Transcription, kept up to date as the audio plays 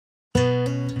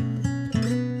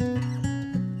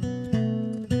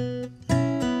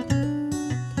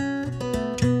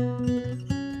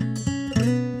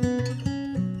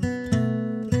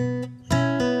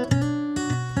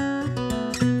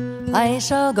I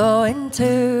shall go into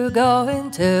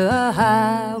a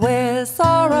hare with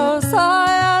sorrow,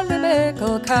 sigh, and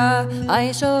remickle care.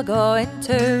 I shall go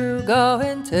into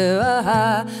a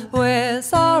hare with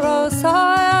sorrow,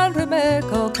 sigh, and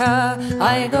remickle care.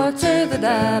 I go to the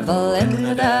devil in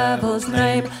the devil's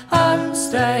name, and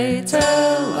stay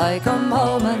till I come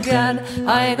home again.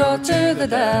 I go to the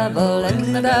devil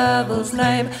in the devil's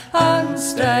name, and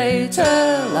stay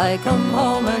till I come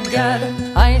home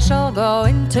again. I shall go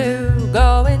into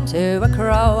a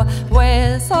crow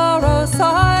with sorrow,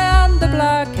 sigh, and the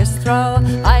blackest throw.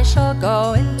 I shall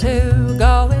go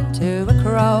into a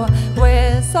crow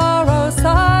with sorrow,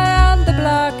 sigh, and the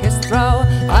blackest throw.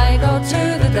 I go to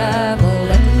the devil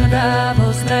in the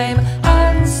devil's name,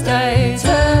 and stay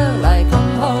till I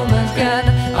come home again.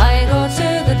 I go to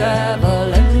the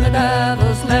devil in the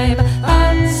devil's name,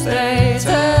 and stay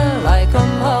till I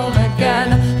come home again.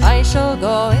 I shall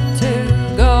go into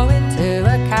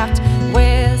a cat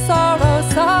with sorrow,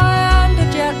 sigh, and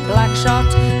a jet black shot.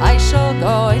 I shall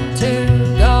go into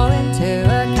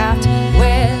a cat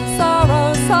with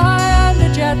sorrow, sigh, and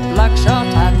a jet black shot.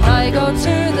 And I go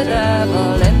to the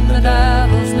devil in the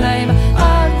devil's name,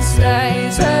 and stay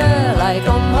till I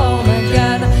come home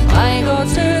again. I go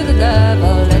to the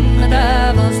devil in the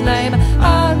devil's name,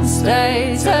 and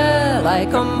stay till I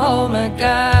come home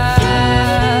again.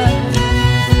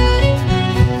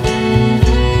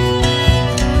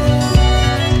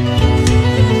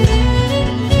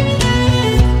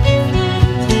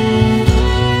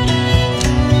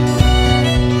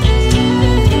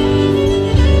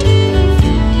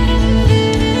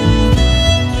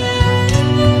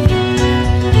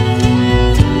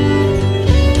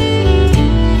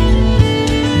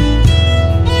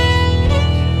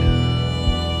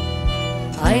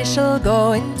 I shall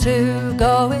go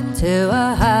into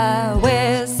a hare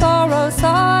with sorrow,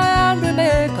 sigh, and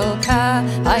remickle care.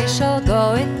 I shall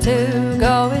go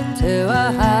into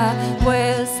a hare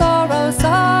with sorrow,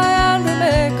 sigh, and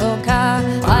remickle care.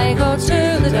 I go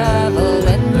to the devil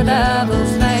in the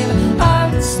devil's name,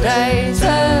 and stay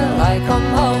till I come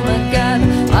home again.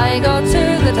 I go to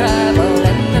the devil